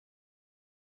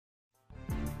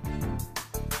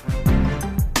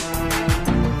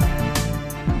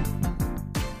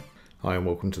Hi and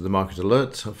welcome to the Market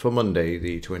Alert for Monday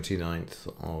the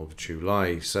 29th of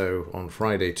July. So on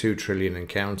Friday, 2 trillion and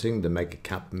counting, the mega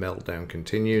cap meltdown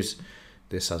continues.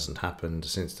 This hasn't happened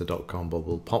since the dot-com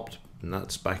bubble popped, and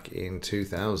that's back in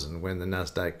 2000 when the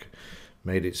Nasdaq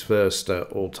made its first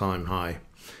all-time high.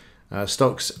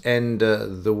 Stocks end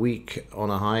the week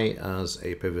on a high as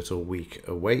a pivotal week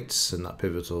awaits, and that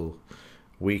pivotal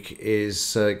week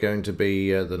is going to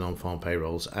be the non-farm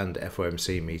payrolls and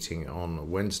FOMC meeting on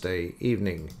Wednesday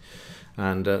evening.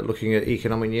 And looking at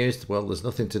economic news, well, there's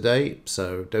nothing today,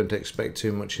 so don't expect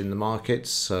too much in the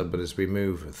markets. But as we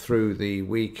move through the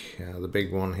week, the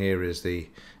big one here is the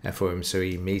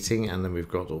FOMC meeting, and then we've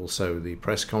got also the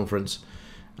press conference.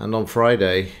 And on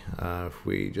Friday, if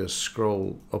we just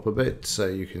scroll up a bit, so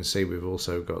you can see we've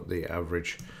also got the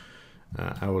average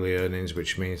hourly earnings,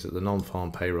 which means that the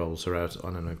non-farm payrolls are out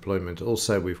on unemployment.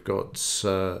 Also, we've got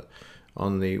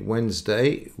on the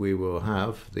Wednesday, we will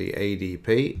have the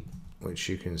ADP, which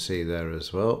you can see there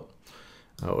as well,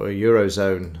 a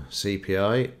Eurozone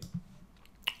CPI,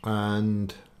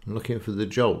 and I'm looking for the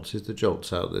JOLTS. Is the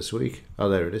JOLTS out this week? Oh,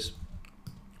 there it is.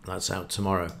 That's out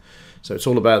tomorrow. So it's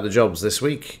all about the jobs this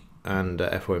week, and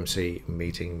FOMC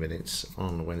meeting minutes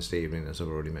on Wednesday evening, as I've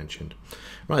already mentioned.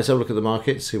 Right, let's have a look at the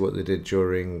market, see what they did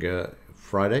during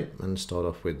Friday, and start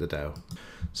off with the Dow.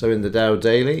 So in the Dow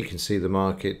daily, you can see the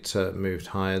market moved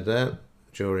higher there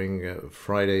during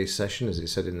Friday's session, as it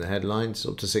said in the headlines,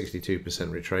 up to 62%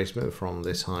 retracement from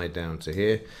this high down to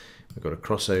here. We've got a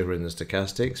crossover in the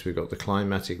stochastics. We've got the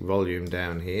climatic volume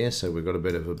down here, so we've got a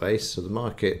bit of a base. So the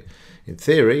market, in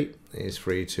theory, is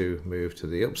free to move to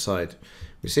the upside.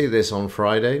 We see this on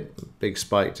Friday, big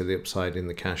spike to the upside in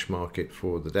the cash market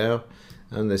for the Dow,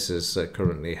 and this is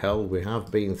currently held. We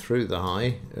have been through the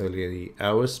high earlier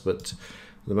hours, but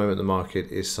at the moment the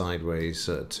market is sideways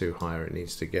to higher. It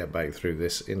needs to get back through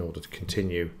this in order to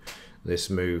continue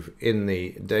this move in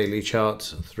the daily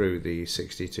chart through the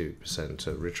 62%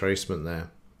 retracement there.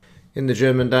 In the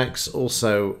German DAX,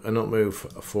 also an up move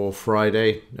for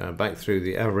Friday, back through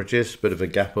the averages, bit of a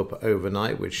gap up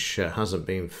overnight, which hasn't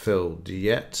been filled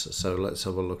yet. So let's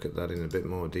have a look at that in a bit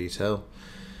more detail.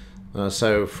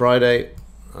 So Friday,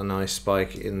 a nice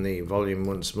spike in the volume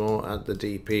once more at the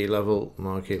DP level.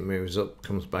 Market moves up,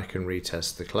 comes back and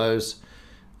retests the close,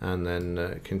 and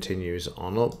then continues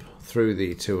on up through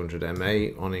the 200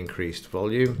 MA on increased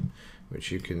volume,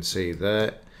 which you can see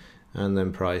there. And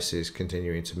then prices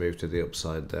continuing to move to the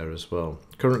upside there as well.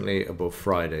 Currently above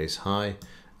Friday's high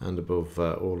and above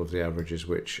all of the averages,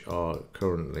 which are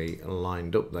currently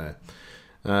lined up there.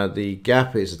 The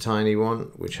gap is a tiny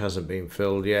one, which hasn't been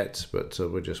filled yet, but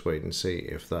we'll just wait and see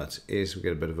if that is. We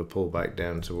get a bit of a pullback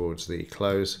down towards the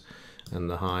close and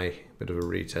the high, bit of a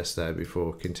retest there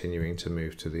before continuing to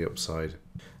move to the upside.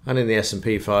 And in the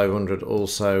S&P 500,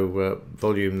 also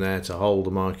volume there to hold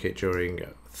the market during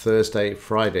Thursday.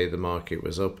 Friday the market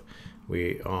was up.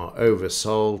 We are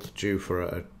oversold, due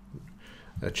for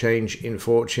a change in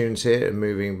fortunes here and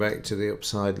moving back to the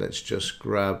upside. Let's just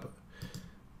grab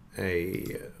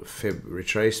a fib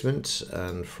retracement,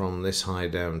 and from this high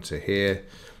down to here,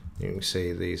 you can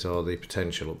see these are the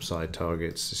potential upside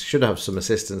targets. This should have some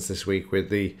assistance this week with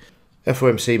the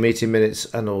FOMC meeting minutes,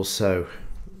 and also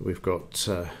we've got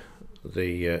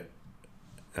the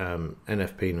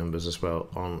NFP numbers as well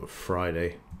on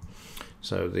Friday.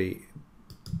 So the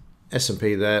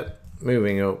S&P there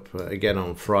moving up again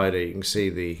on Friday. You can see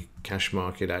the cash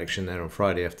market action there on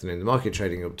Friday afternoon. The market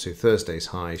trading up to Thursday's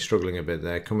high, struggling a bit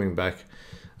there, coming back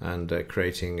and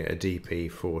creating a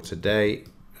DP for today,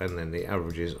 and then the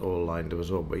averages all lined up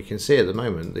as well. But you can see at the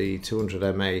moment the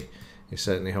 200 MA is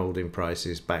certainly holding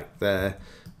prices back there.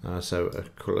 So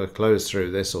a close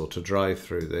through this, or to drive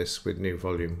through this with new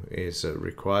volume, is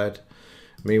required.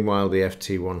 Meanwhile, the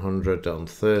FT100 on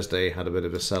Thursday had a bit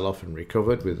of a sell-off and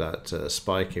recovered with that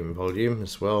spike in volume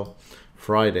as well.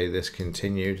 Friday this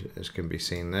continued, as can be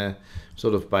seen there,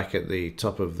 sort of back at the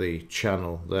top of the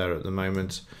channel there at the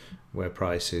moment, where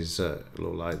prices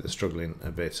look like they're struggling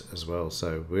a bit as well.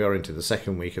 So we are into the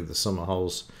second week of the summer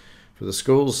holes for the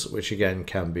schools, which again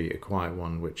can be a quiet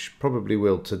one, which probably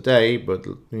will today, but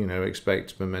you know,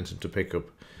 expect momentum to pick up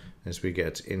as we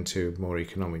get into more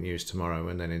economic news tomorrow,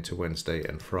 and then into Wednesday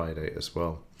and Friday as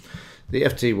well. The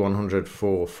FT100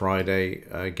 for Friday,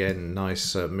 again,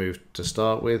 nice move to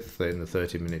start with. In the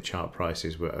 30-minute chart,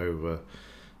 prices were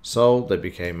oversold. They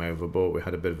became overbought. We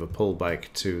had a bit of a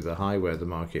pullback to the high where the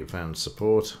market found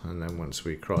support, and then once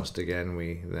we crossed again,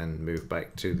 we then moved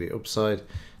back to the upside,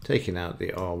 taking out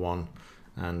the R1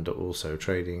 and also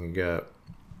trading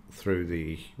through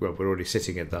the, well, we're already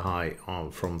sitting at the high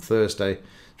from Thursday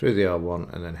through the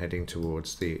R1 and then heading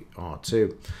towards the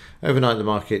R2. Overnight the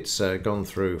market's gone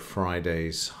through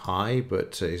Friday's high,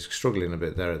 but is struggling a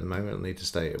bit there at the moment. It'll need to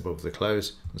stay above the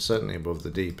close and certainly above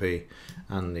the DP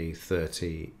and the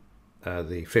 50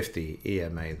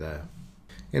 EMA there.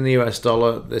 In the US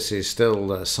dollar, this is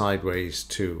still sideways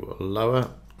to lower.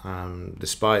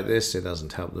 Despite this, it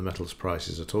hasn't helped the metals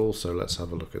prices at all, so let's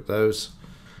have a look at those.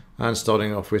 And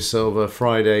starting off with silver,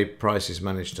 Friday prices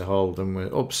managed to hold and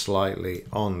we're up slightly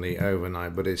on the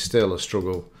overnight, but it's still a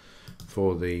struggle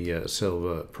for the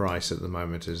silver price at the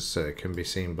moment, as can be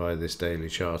seen by this daily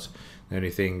chart. The only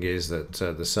thing is that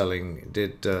the selling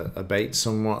did abate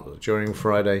somewhat during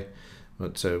Friday,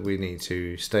 but we need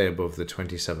to stay above the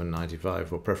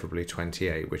 27.95 or preferably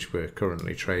 28, which we're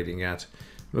currently trading at.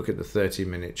 Look at the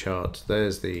 30-minute chart.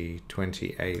 There's the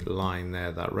 28 line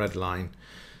there, that red line.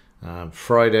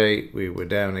 Friday we were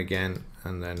down again,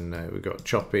 and then we got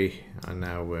choppy, and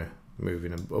now we're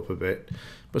moving up a bit,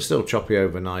 but still choppy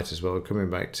overnight as well, coming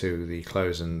back to the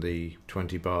close and the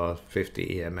 20 bar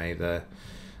 50 EMA there,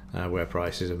 where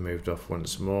prices have moved off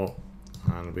once more,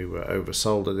 and we were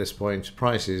oversold at this point.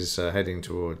 Prices heading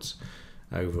towards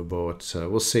overbought.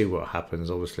 We'll see what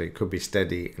happens. Obviously it could be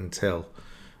steady until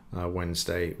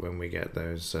Wednesday when we get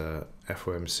those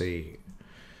FOMC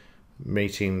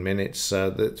meeting minutes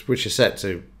which are set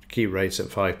to key rates at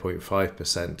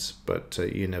 5.5%, but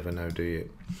you never know, do you?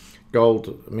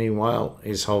 Gold, meanwhile,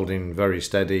 is holding very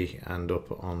steady and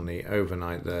up on the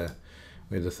overnight there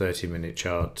with the 30-minute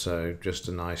chart. So just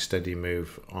a nice steady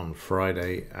move on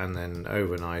Friday, and then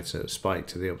overnight a spike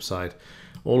to the upside.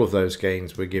 All of those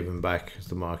gains were given back as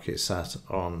the market sat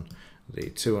on the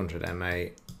 200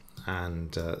 MA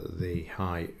and the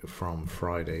high from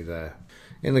Friday there.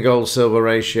 In the gold-silver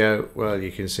ratio, well,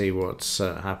 you can see what's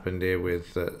happened here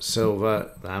with silver.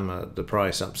 The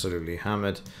price absolutely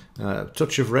hammered.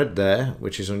 Touch of red there,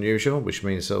 which is unusual, which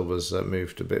means silver's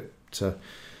moved a bit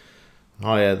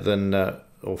higher than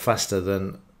or faster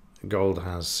than gold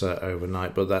has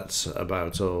overnight, but that's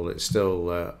about all. It's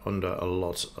still under a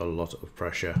lot of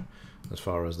pressure as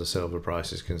far as the silver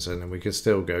price is concerned, and we could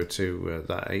still go to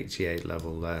that 88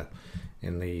 level there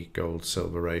in the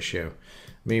gold-silver ratio.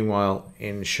 Meanwhile,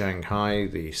 in Shanghai,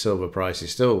 the silver price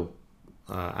is still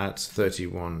at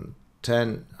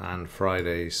 31.10, and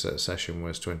Friday's session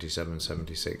was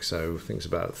 27.76. So I think it's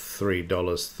about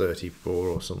 $3.34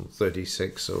 or some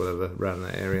 36 or whatever around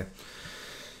that area.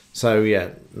 So yeah,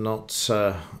 not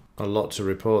a lot to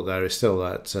report there. It's still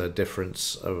that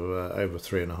difference of over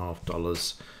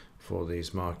 $3.50 for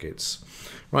these markets.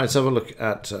 Right, let's have a look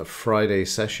at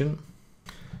Friday's session.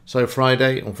 So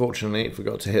Friday, unfortunately, I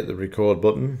forgot to hit the record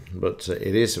button, but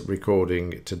it is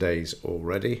recording today's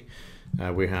already.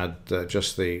 We had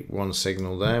just the one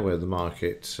signal there where the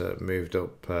market moved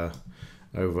up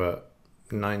over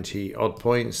 90 odd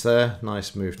points there.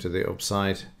 Nice move to the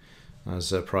upside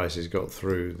as prices got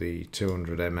through the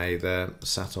 200 MA there,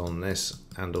 sat on this,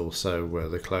 and also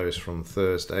the close from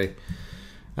Thursday.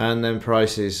 And then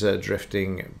prices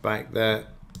drifting back there,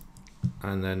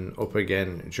 and then up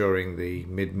again during the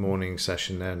mid-morning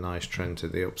session there. Nice trend to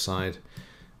the upside,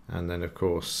 and then of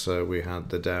course we had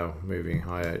the Dow moving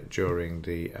higher during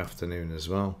the afternoon as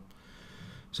well.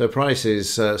 So prices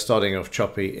starting off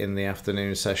choppy in the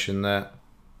afternoon session there.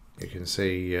 You can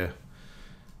see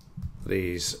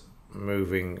these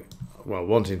moving, well,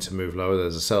 wanting to move lower.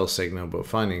 There's a sell signal, but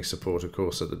finding support of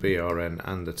course at the BRN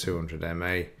and the 200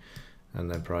 MA. And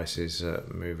then prices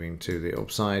moving to the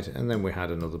upside, and then we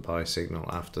had another buy signal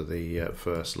after the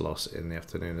first loss in the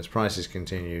afternoon as prices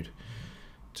continued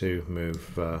to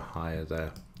move higher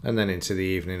there, and then into the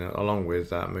evening along with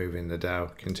that move in the Dow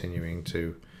continuing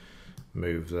to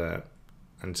move there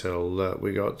until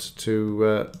we got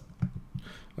to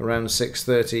around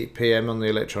 6:30 PM on the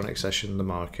electronic session. The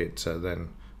market then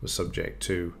was subject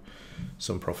to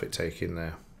some profit taking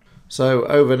there. So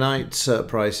overnight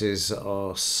prices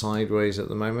are sideways at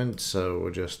the moment, so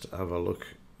we'll just have a look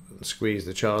and squeeze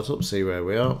the chart up, see where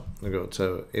we are. We've got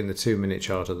in the 2-minute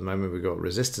chart at the moment, we've got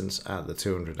resistance at the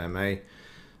 200 MA,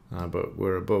 but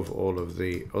we're above all of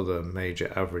the other major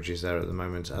averages there at the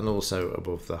moment, and also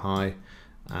above the high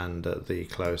and the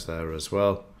close there as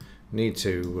well. Need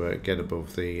to get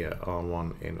above the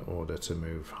R1 in order to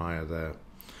move higher there.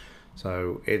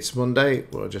 So it's Monday,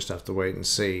 we'll just have to wait and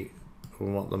see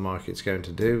what the market's going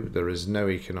to do. There is no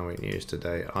economic news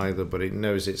today either, but it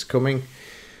knows it's coming.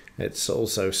 It's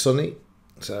also sunny,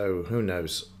 so who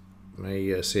knows,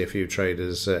 may see a few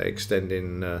traders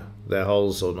extending their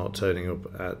holes or not turning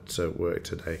up at work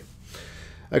today.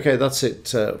 Okay, that's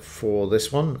it for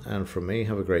this one, and from me,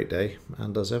 have a great day,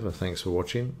 and as ever, thanks for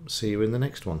watching. See you in the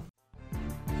next one.